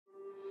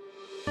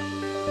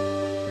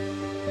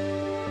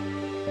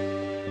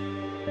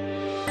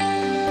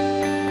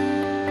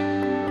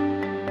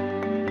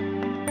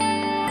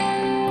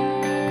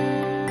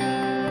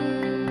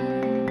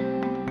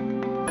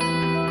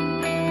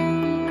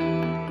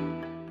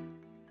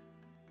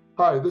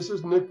Hi, this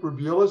is Nick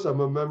Burbules.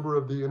 I'm a member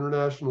of the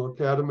International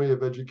Academy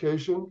of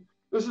Education.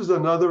 This is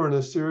another in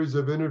a series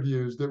of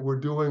interviews that we're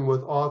doing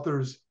with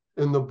authors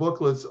in the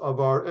booklets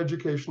of our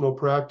Educational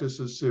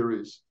Practices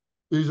series.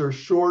 These are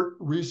short,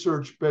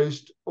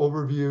 research-based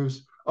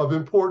overviews of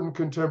important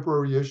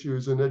contemporary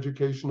issues in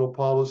educational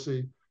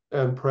policy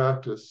and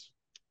practice.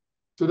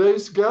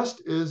 Today's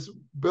guest is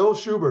Bill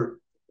Schubert,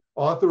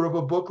 author of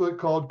a booklet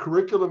called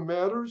Curriculum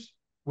Matters: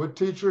 What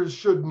Teachers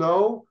Should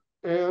Know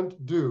and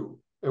Do.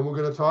 And we're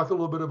going to talk a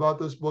little bit about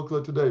this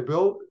booklet today.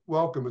 Bill,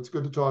 welcome. It's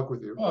good to talk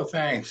with you. Oh,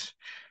 thanks.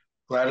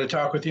 Glad to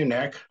talk with you,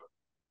 Nick.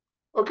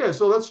 Okay,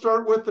 so let's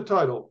start with the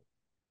title.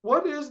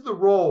 What is the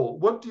role?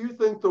 What do you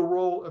think the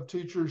role of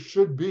teachers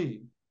should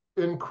be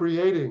in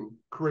creating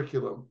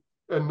curriculum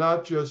and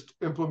not just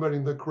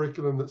implementing the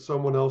curriculum that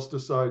someone else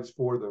decides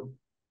for them?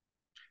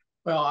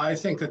 Well, I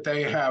think that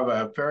they have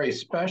a very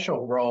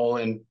special role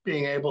in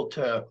being able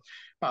to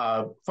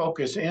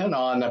focus in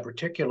on a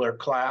particular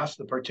class,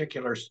 the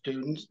particular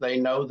students.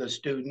 They know the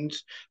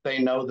students, they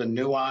know the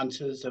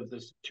nuances of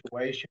the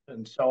situation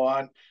and so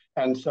on.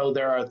 And so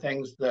there are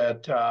things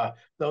that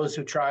those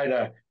who try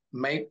to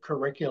make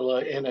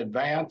curricula in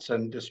advance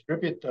and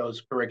distribute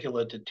those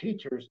curricula to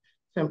teachers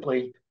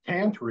simply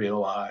can't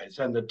realize,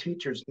 and the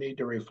teachers need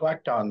to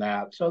reflect on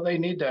that. So they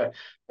need to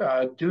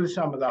do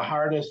some of the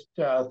hardest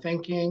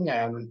thinking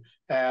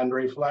and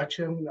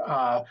reflection,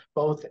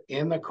 both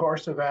in the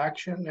course of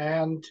action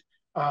and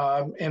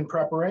in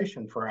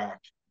preparation for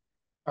action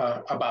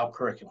about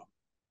curriculum.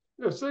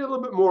 Yeah, say a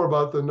little bit more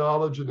about the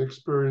knowledge and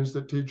experience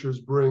that teachers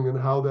bring and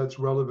how that's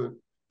relevant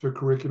to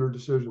curricular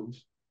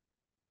decisions.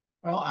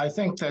 Well, I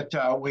think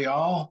that we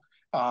all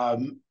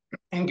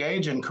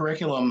engage in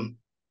curriculum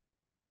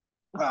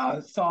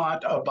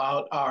thought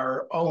about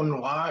our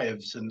own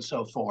lives and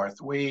so forth.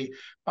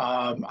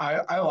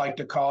 I like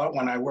to call it,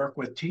 when I work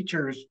with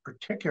teachers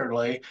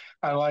particularly,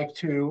 I like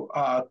to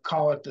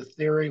call it the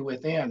theory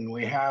within.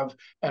 We have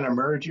an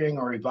emerging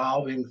or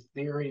evolving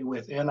theory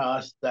within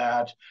us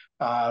that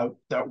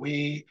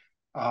we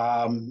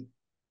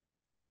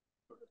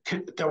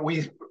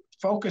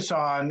focus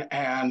on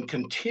and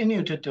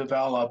continue to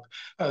develop,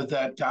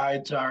 that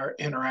guides our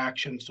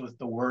interactions with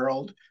the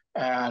world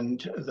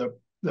and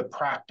the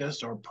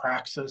practice or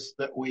praxis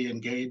that we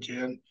engage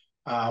in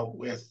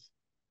with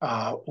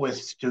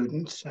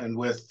students and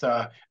with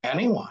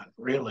anyone,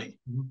 really.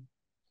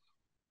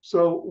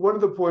 So one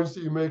of the points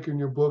that you make in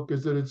your book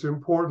is that it's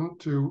important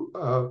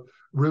to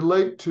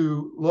relate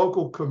to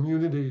local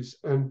communities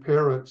and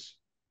parents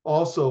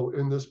also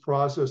in this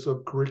process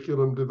of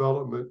curriculum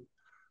development.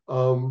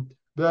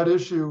 That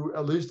issue,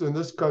 at least in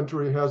this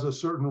country, has a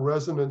certain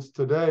resonance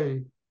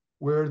today,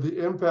 where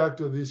the impact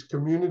of these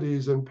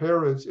communities and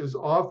parents is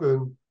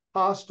often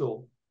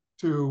hostile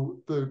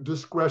to the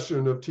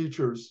discretion of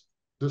teachers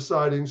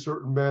deciding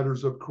certain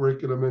matters of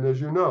curriculum. And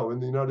as you know, in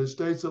the United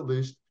States, at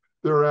least,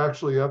 there are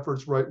actually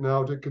efforts right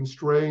now to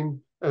constrain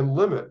and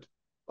limit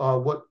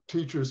what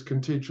teachers can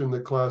teach in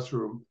the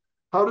classroom.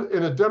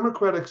 In a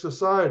democratic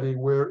society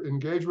where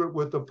engagement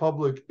with the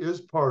public is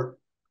part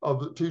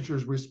of the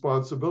teacher's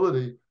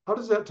responsibility, how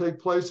does that take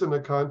place in a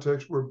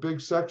context where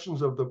big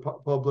sections of the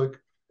public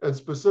and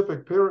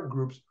specific parent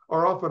groups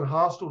are often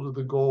hostile to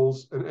the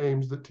goals and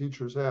aims that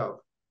teachers have?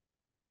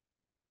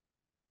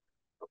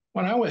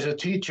 When I was a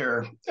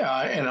teacher in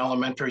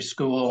elementary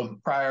school,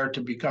 prior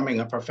to becoming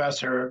a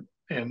professor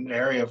in the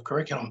area of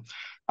curriculum,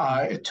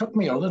 it took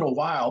me a little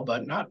while,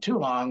 but not too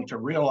long, to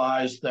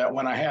realize that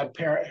when I had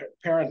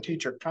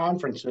parent-teacher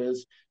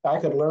conferences,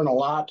 I could learn a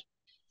lot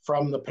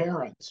from the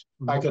parents.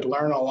 I could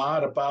learn a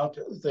lot about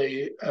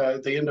the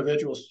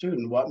individual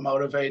student, what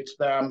motivates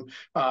them,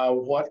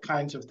 what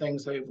kinds of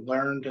things they've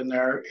learned in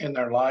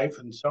their life,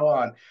 and so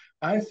on.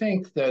 I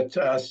think that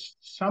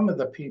some of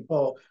the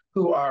people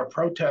who are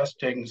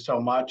protesting so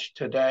much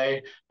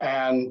today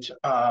and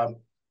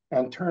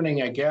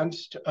turning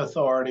against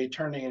authority,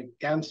 turning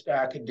against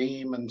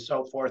academe and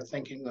so forth,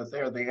 thinking that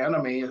they're the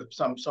enemy of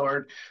some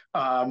sort,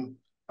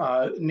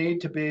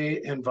 need to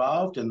be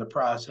involved in the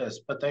process,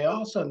 but they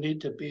also need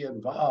to be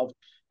involved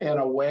in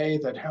a way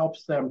that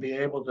helps them be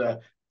able to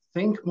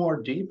think more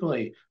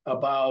deeply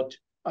about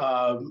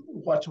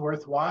what's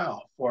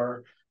worthwhile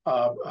for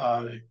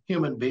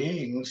human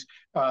beings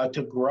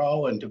to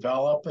grow and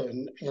develop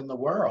in the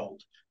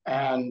world.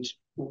 And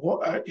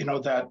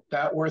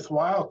that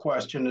worthwhile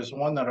question is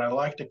one that I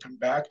like to come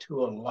back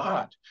to a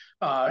lot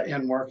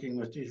in working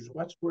with teachers.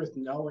 What's worth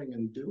knowing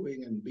and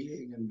doing and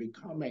being and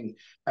becoming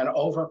and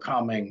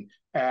overcoming,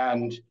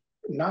 and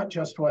not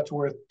just what's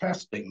worth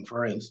testing,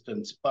 for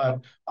instance, but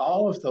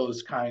all of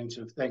those kinds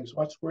of things.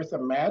 What's worth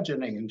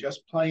imagining and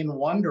just plain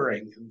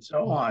wondering and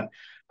so on.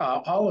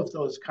 All of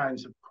those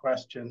kinds of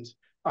questions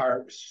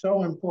are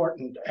so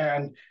important.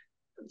 And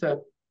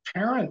the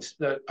parents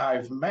that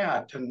I've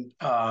met and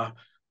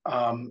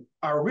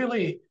are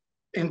really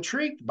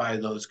intrigued by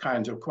those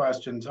kinds of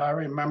questions. I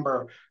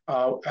remember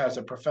as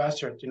a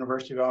professor at the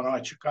University of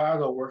Illinois,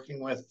 Chicago,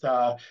 working with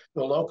the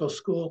local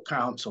school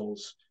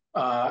councils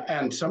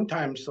And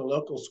sometimes the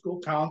local school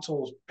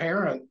council's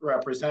parent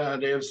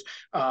representatives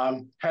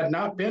had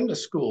not been to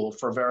school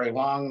for very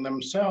long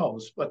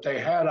themselves, but they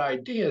had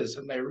ideas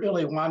and they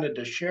really wanted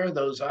to share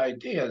those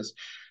ideas.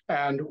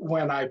 And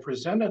when I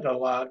presented a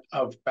lot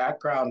of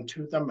background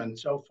to them and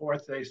so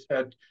forth, they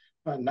said,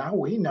 well, now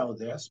we know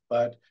this,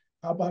 but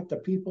how about the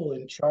people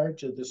in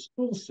charge of the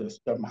school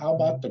system? How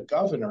about the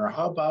governor?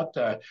 How about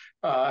the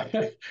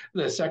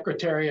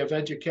Secretary of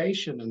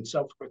Education and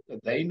so forth? Do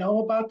they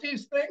know about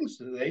these things?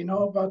 Do they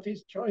know about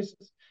these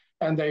choices?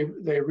 And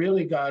they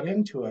really got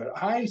into it.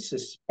 I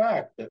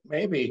suspect that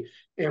maybe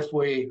if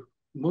we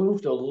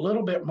moved a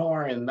little bit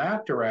more in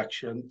that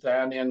direction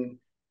than in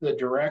the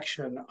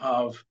direction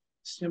of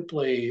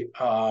simply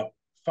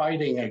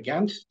fighting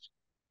against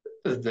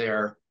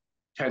their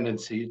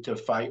tendency to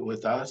fight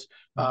with us,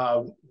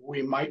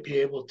 we might be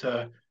able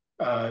to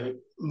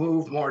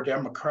move more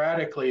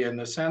democratically in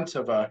the sense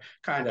of a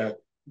kind of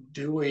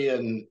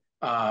Deweyan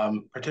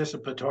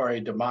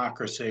participatory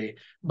democracy.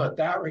 But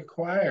that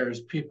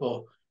requires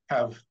people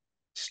have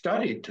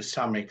studied to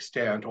some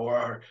extent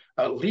or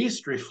at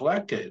least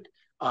reflected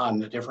on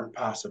the different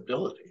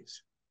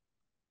possibilities.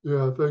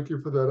 Yeah, thank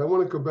you for that. I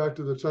want to come back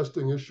to the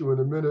testing issue in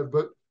a minute,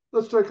 but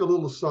let's take a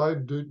little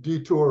side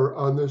detour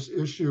on this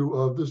issue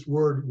of this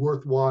word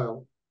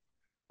worthwhile.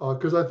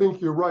 Because I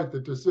think you're right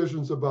that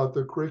decisions about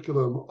the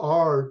curriculum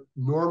are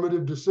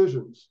normative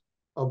decisions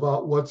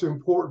about what's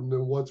important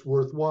and what's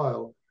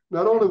worthwhile.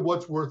 Not only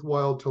what's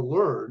worthwhile to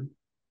learn,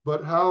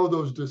 but how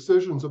those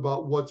decisions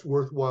about what's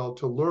worthwhile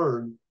to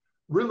learn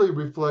really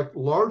reflect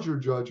larger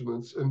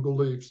judgments and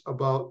beliefs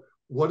about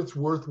what it's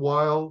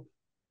worthwhile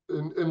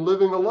in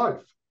living a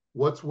life,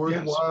 what's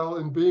worthwhile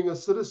in being a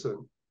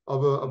citizen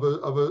of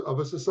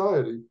a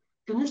society.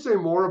 Can you say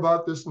more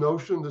about this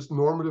notion, this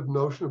normative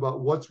notion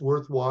about what's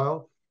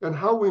worthwhile and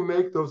how we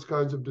make those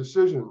kinds of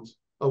decisions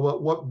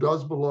about what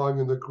does belong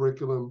in the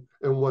curriculum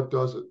and what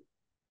doesn't?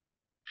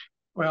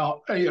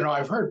 Well,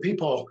 I've heard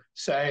people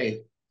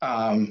say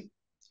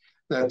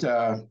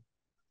that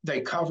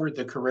they covered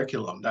the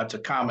curriculum. That's a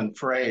common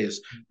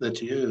phrase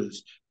that's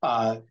used.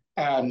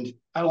 And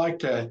I like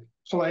to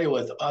play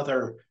with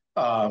other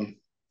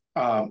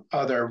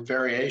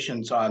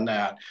variations on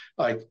that.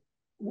 Like,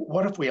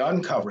 what if we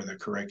uncover the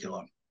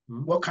curriculum?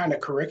 Mm-hmm. What kind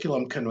of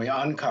curriculum can we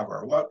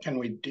uncover? What can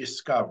we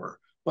discover?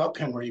 What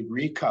can we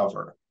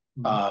recover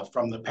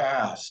from the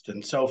past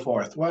and so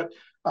forth?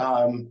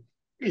 I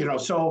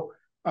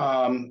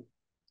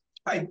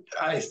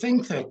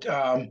think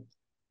that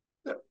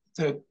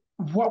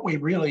what we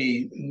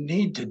really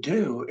need to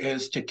do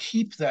is to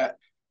keep that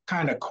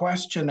kind of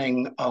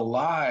questioning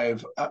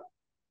alive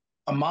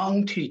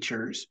among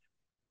teachers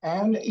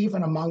and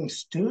even among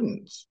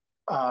students,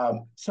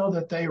 so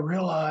that they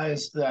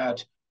realize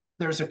that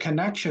there's a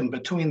connection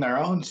between their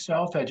own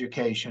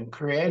self-education,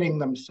 creating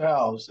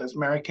themselves. As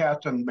Mary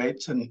Catherine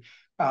Bateson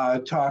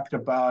talked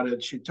about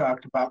it, she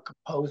talked about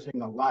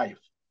composing a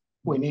life.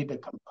 We need to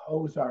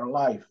compose our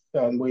life,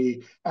 and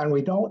we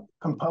don't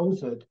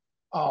compose it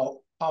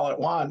all at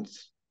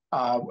once.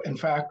 In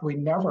fact, we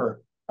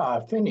never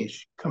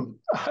finish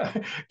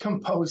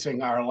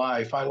composing our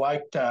life. I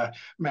liked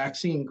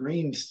Maxine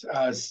Green's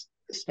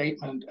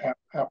statement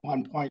at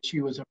one point.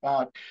 She was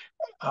about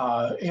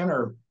in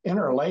her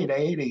late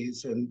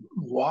 80s and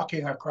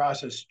walking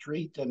across a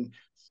street and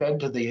said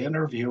to the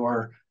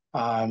interviewer,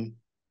 I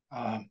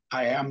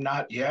am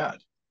not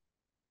yet.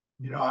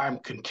 I'm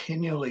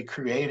continually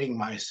creating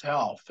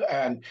myself.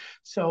 And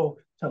so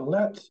to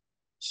let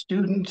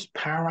students,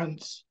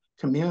 parents,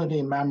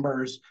 community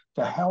members,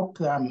 to help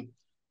them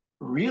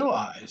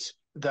realize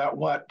that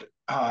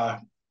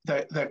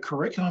that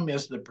curriculum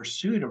is the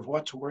pursuit of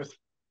what's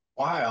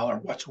worthwhile or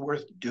what's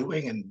worth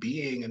doing and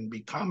being and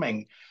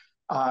becoming,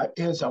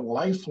 is a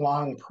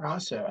lifelong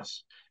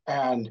process.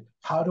 And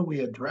how do we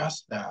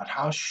address that?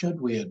 How should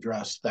we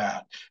address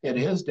that? It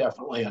is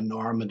definitely a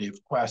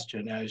normative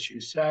question, as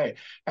you say,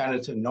 and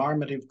it's a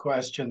normative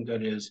question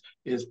that is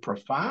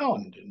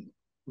profound and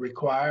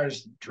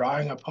requires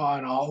drawing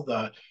upon all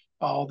the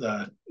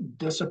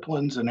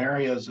disciplines and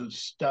areas of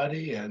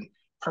study and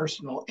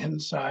personal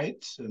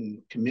insights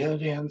and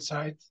community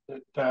insights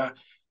that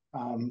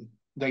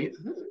they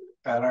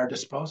at our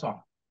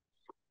disposal.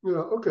 Yeah,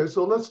 okay,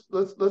 so let's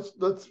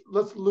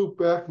loop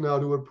back now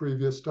to a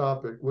previous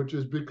topic, which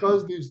is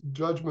because these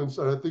judgments,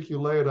 and I think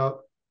you lay it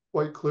out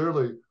quite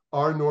clearly,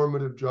 are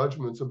normative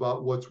judgments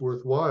about what's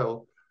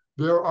worthwhile,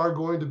 there are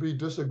going to be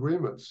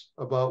disagreements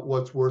about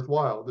what's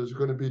worthwhile. There's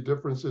going to be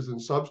differences in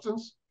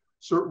substance,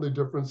 certainly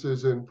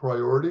differences in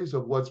priorities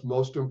of what's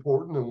most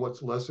important and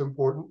what's less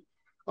important.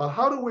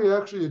 How do we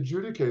actually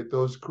adjudicate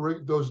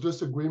those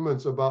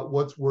disagreements about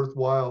what's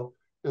worthwhile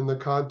in the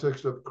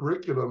context of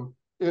curriculum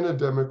in a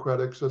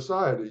democratic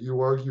society?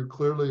 You argue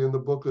clearly in the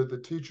book that the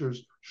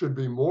teachers should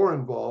be more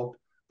involved,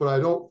 but I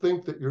don't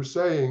think that you're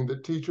saying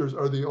that teachers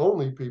are the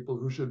only people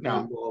who should be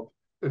involved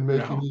in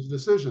making these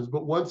decisions.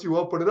 But once you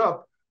open it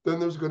up, then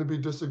there's going to be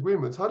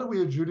disagreements. How do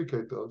we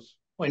adjudicate those?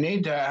 We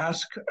need to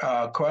ask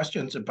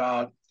questions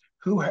about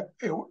who,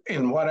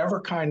 in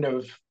whatever kind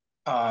of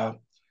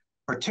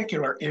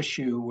particular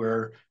issue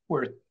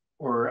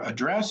we're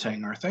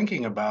addressing or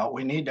thinking about,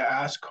 we need to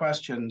ask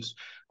questions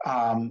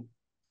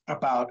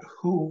about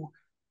who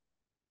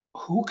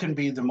can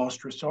be the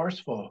most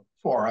resourceful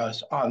for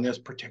us on this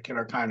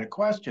particular kind of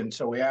question.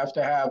 So we have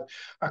to have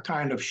a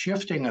kind of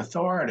shifting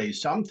authority.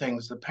 Some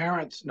things the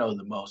parents know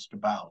the most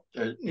about,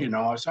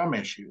 some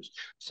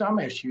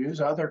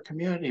issues, other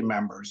community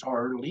members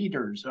or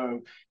leaders,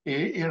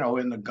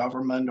 in the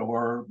government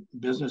or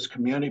business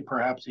community,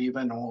 perhaps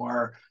even,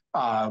 or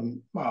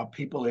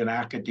people in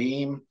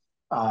academia,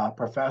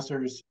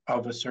 professors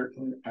of a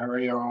certain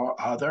area or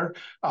other,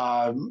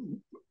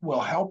 will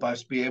help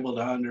us be able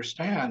to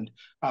understand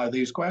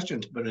these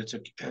questions. But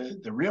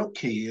the real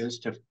key is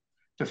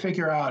to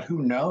figure out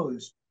who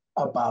knows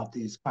about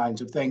these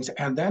kinds of things,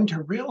 and then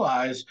to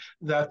realize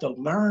that the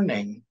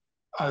learning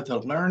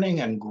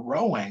and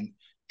growing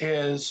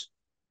is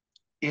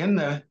in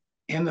the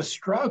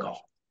struggle,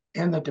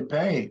 in the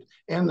debate,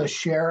 in the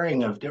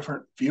sharing of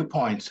different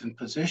viewpoints and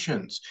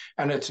positions.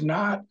 And it's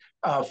not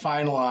a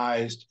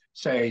finalized,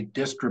 say,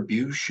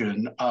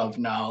 distribution of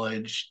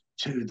knowledge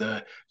to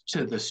the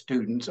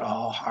students,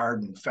 all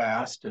hard and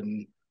fast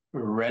and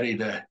ready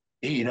to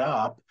eat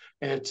up.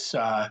 It's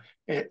the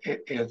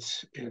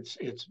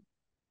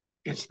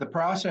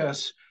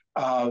process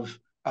of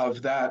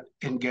that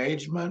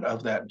engagement,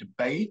 of that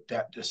debate,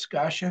 that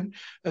discussion,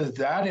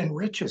 that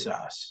enriches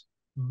us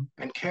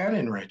and can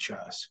enrich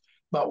us.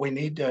 But we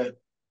need to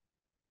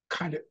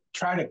kind of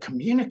try to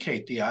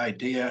communicate the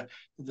idea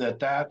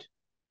that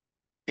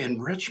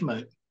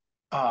enrichment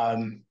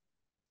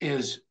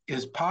is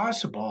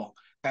possible,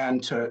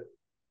 and to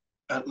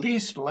at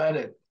least let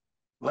it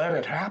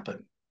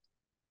happen.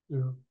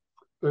 Yeah,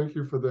 thank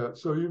you for that.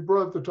 So you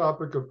brought up the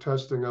topic of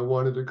testing. I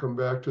wanted to come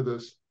back to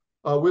this.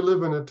 We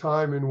live in a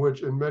time in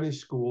which, in many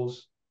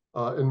schools,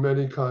 in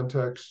many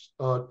contexts,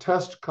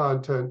 test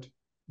content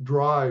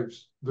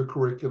drives the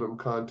curriculum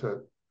content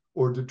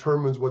or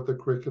determines what the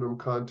curriculum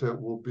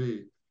content will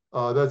be.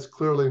 That's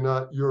clearly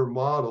not your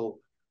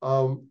model.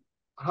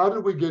 How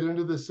did we get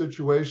into this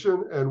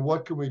situation, and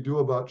what can we do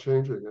about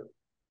changing it?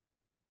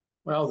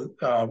 Well,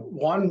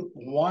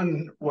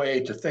 one way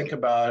to think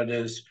about it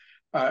is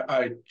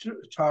I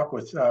talk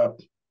with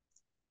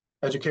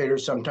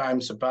educators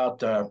sometimes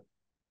about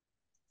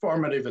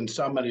formative and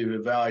summative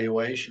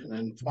evaluation.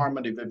 And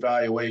formative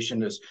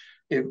evaluation is,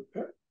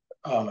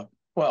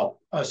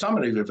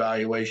 summative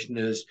evaluation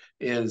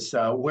is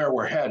where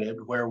we're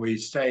headed, where we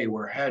say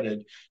we're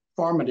headed.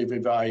 Formative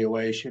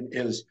evaluation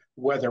is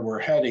whether we're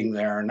heading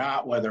there or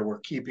not, whether we're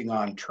keeping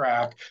on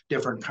track,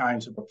 different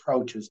kinds of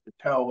approaches to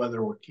tell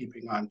whether we're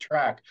keeping on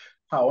track.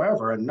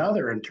 However,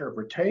 another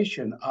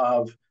interpretation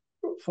of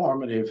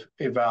formative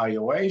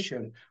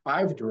evaluation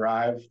I've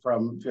derived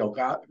from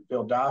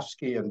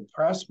Wildavsky and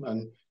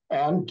Pressman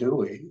and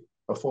Dewey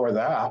before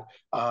that,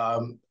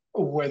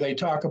 where they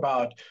talk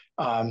about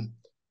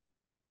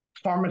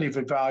formative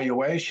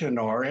evaluation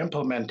or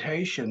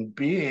implementation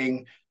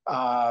being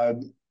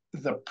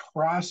the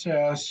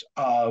process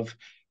of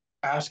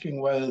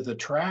asking whether the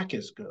track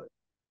is good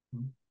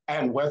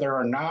and whether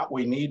or not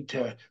we need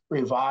to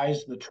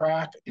revise the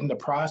track in the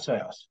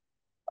process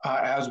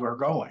as we're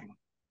going.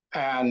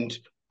 And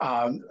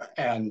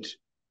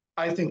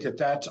I think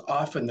that's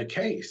often the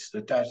case,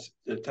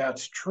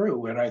 that's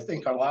true. And I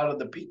think a lot of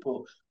the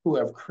people who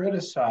have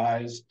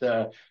criticized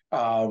the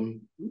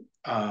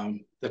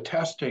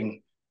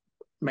testing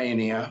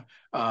mania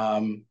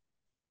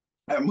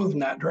move in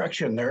that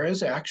direction. There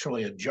is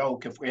actually a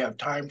joke, if we have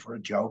time for a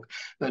joke,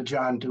 that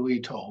John Dewey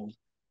told.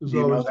 There's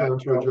always time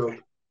for a joke.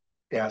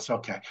 Yes,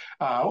 okay.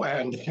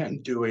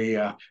 And Dewey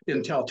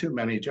didn't tell too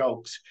many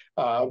jokes,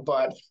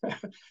 but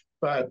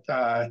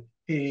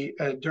he,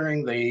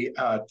 during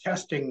the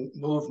testing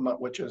movement,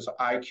 which is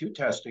IQ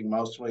testing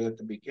mostly at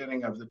the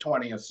beginning of the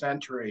 20th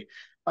century,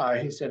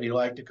 he said he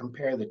liked to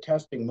compare the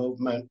testing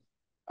movement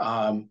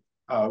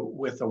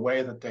with the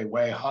way that they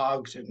weigh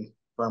hogs in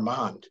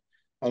Vermont.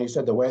 And he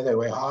said the way they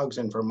weigh hogs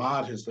in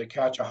Vermont is they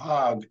catch a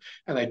hog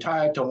and they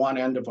tie it to one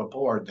end of a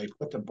board. They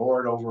put the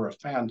board over a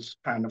fence,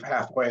 kind of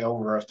halfway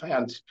over a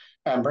fence,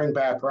 and bring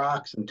back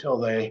rocks until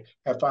they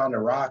have found a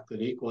rock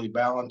that equally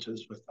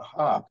balances with the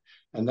hog.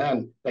 And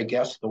then they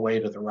guess the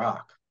weight of the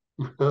rock.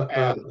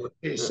 And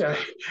he said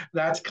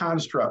that's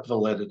construct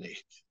validity.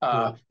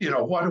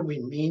 What do we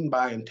mean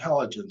by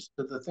intelligence?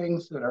 Do the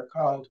things that are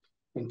called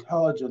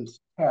intelligence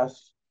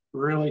tests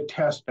really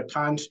test the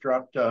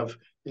construct of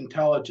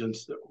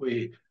intelligence that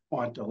we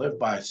want to live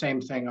by?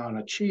 Same thing on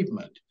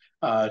achievement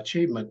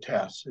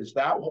tests. Is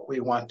that what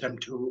we want them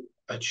to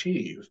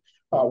achieve?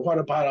 What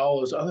about all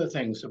those other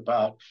things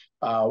about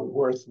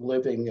worth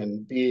living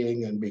and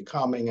being and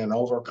becoming and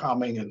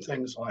overcoming and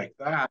things like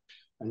that?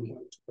 And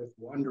what's worth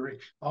wondering?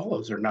 All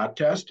those are not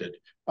tested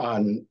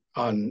on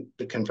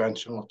the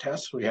conventional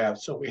tests we have.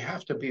 So we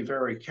have to be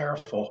very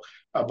careful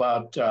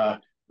about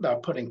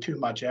putting too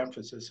much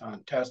emphasis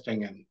on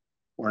testing, and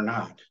we're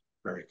not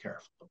very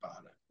careful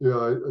about it.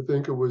 Yeah, I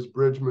think it was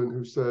Bridgman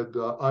who said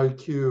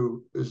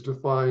IQ is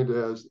defined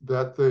as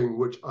that thing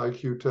which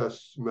IQ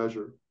tests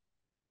measure.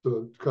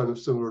 So kind of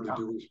similar to Yeah.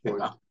 Dewey's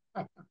point.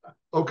 Yeah.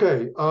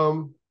 Okay,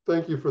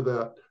 thank you for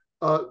that.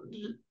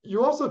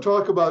 You also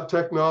talk about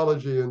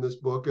technology in this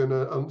book,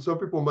 and some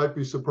people might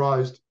be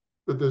surprised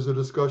that there's a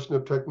discussion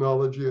of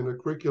technology in a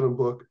curriculum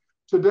book.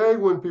 Today,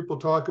 when people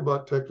talk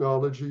about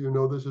technology, you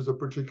know this is a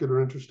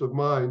particular interest of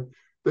mine,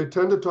 they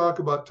tend to talk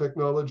about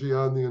technology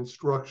on the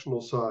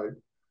instructional side,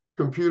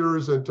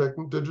 computers and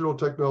digital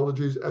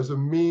technologies as a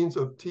means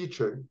of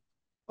teaching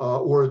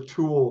or a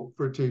tool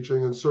for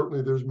teaching. And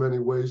certainly there's many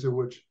ways in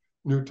which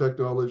new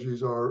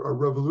technologies are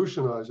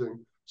revolutionizing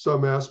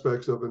some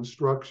aspects of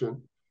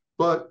instruction.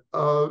 But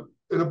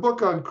in a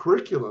book on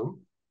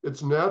curriculum,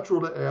 it's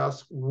natural to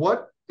ask,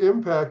 what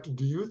impact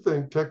do you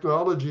think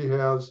technology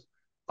has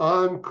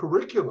on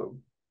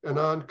curriculum and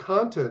on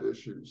content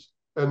issues,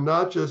 and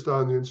not just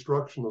on the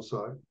instructional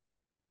side?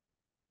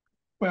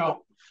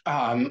 Well,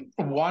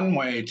 one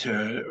way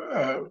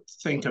to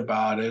think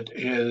about it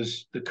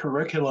is the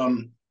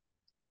curriculum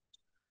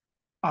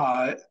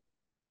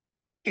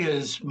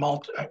is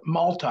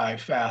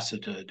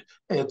multifaceted.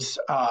 It's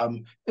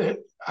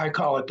I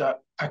call it the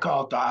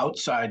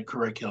outside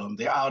curriculum,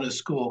 the out of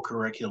school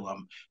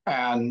curriculum,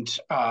 and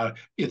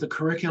the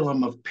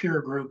curriculum of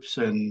peer groups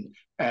and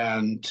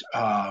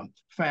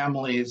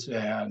families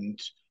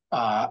and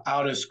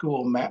out of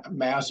school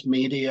mass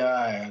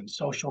media and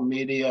social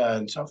media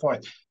and so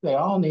forth. They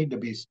all need to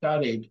be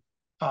studied.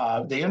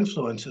 The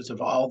influences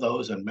of all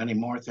those and many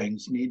more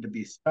things need to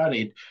be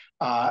studied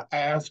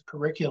as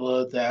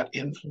curricula that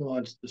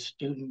influence the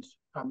students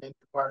who come into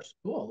our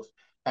schools.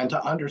 And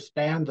to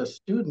understand the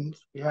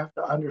students, we have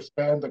to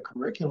understand the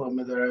curriculum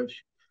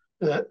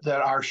that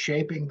are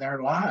shaping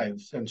their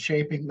lives and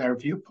shaping their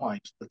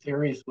viewpoints, the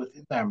theories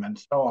within them, and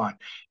so on.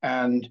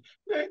 And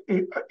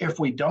if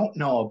we don't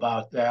know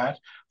about that,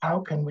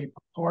 how can we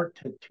purport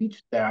to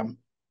teach them,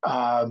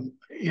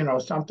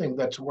 something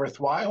that's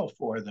worthwhile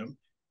for them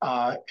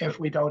if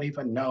we don't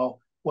even know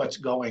what's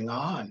going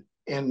on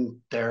in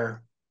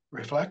their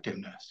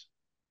reflectiveness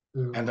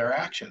and their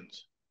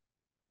actions?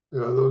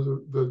 Yeah, those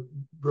are the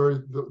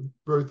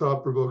very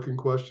thought-provoking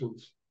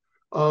questions.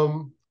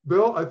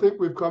 Bill, I think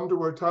we've come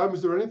to our time.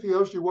 Is there anything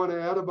else you want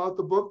to add about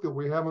the book that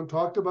we haven't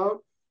talked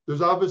about?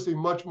 There's obviously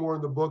much more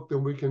in the book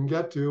than we can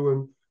get to,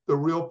 and the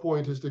real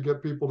point is to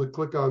get people to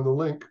click on the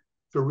link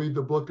to read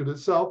the book in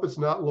itself. It's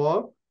not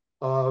long,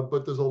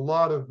 but there's a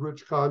lot of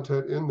rich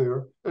content in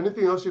there.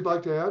 Anything else you'd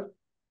like to add?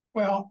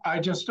 Well, I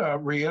just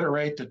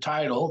reiterate the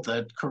title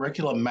that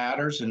curriculum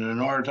matters, and in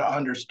order to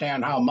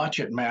understand how much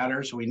it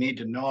matters, we need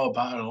to know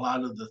about a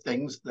lot of the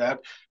things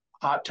that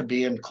ought to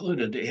be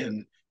included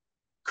in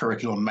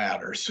curriculum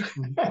matters,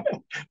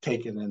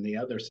 taken in the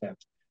other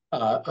sense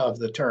of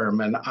the term.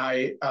 And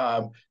I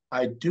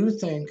do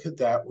think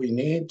that we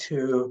need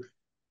to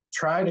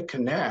try to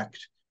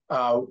connect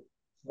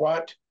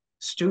what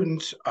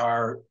students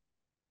are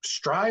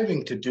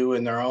striving to do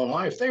in their own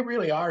life. They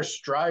really are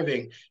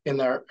striving in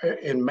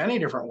many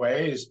different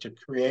ways to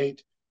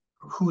create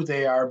who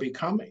they are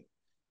becoming.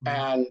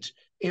 And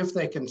if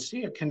they can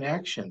see a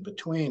connection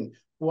between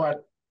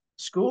what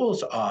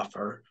schools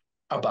offer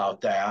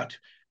about that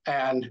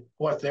and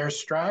what they're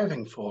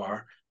striving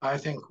for, I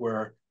think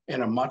we're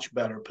in a much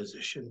better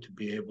position to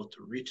be able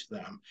to reach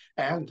them.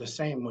 And the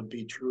same would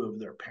be true of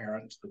their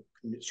parents, the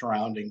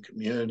surrounding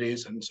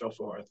communities, and so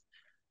forth.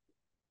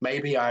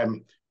 Maybe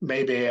I'm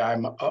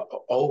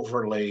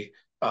overly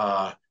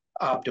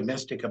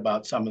optimistic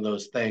about some of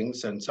those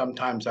things, and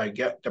sometimes I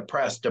get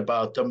depressed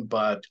about them.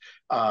 But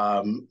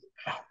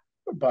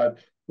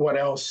what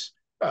else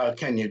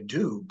can you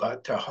do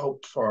but to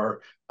hope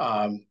for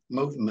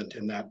movement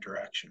in that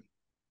direction?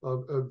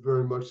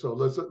 Very much so.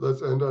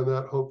 Let's end on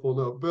that hopeful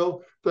note.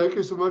 Bill, thank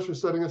you so much for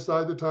setting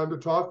aside the time to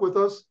talk with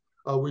us.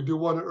 We do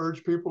want to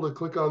urge people to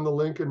click on the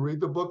link and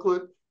read the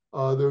booklet.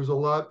 There's a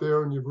lot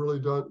there, and you've really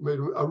made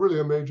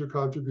a major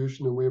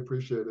contribution, and we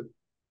appreciate it.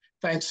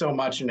 Thanks so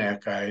much,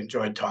 Nick. I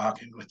enjoyed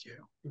talking with you.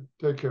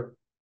 Take care.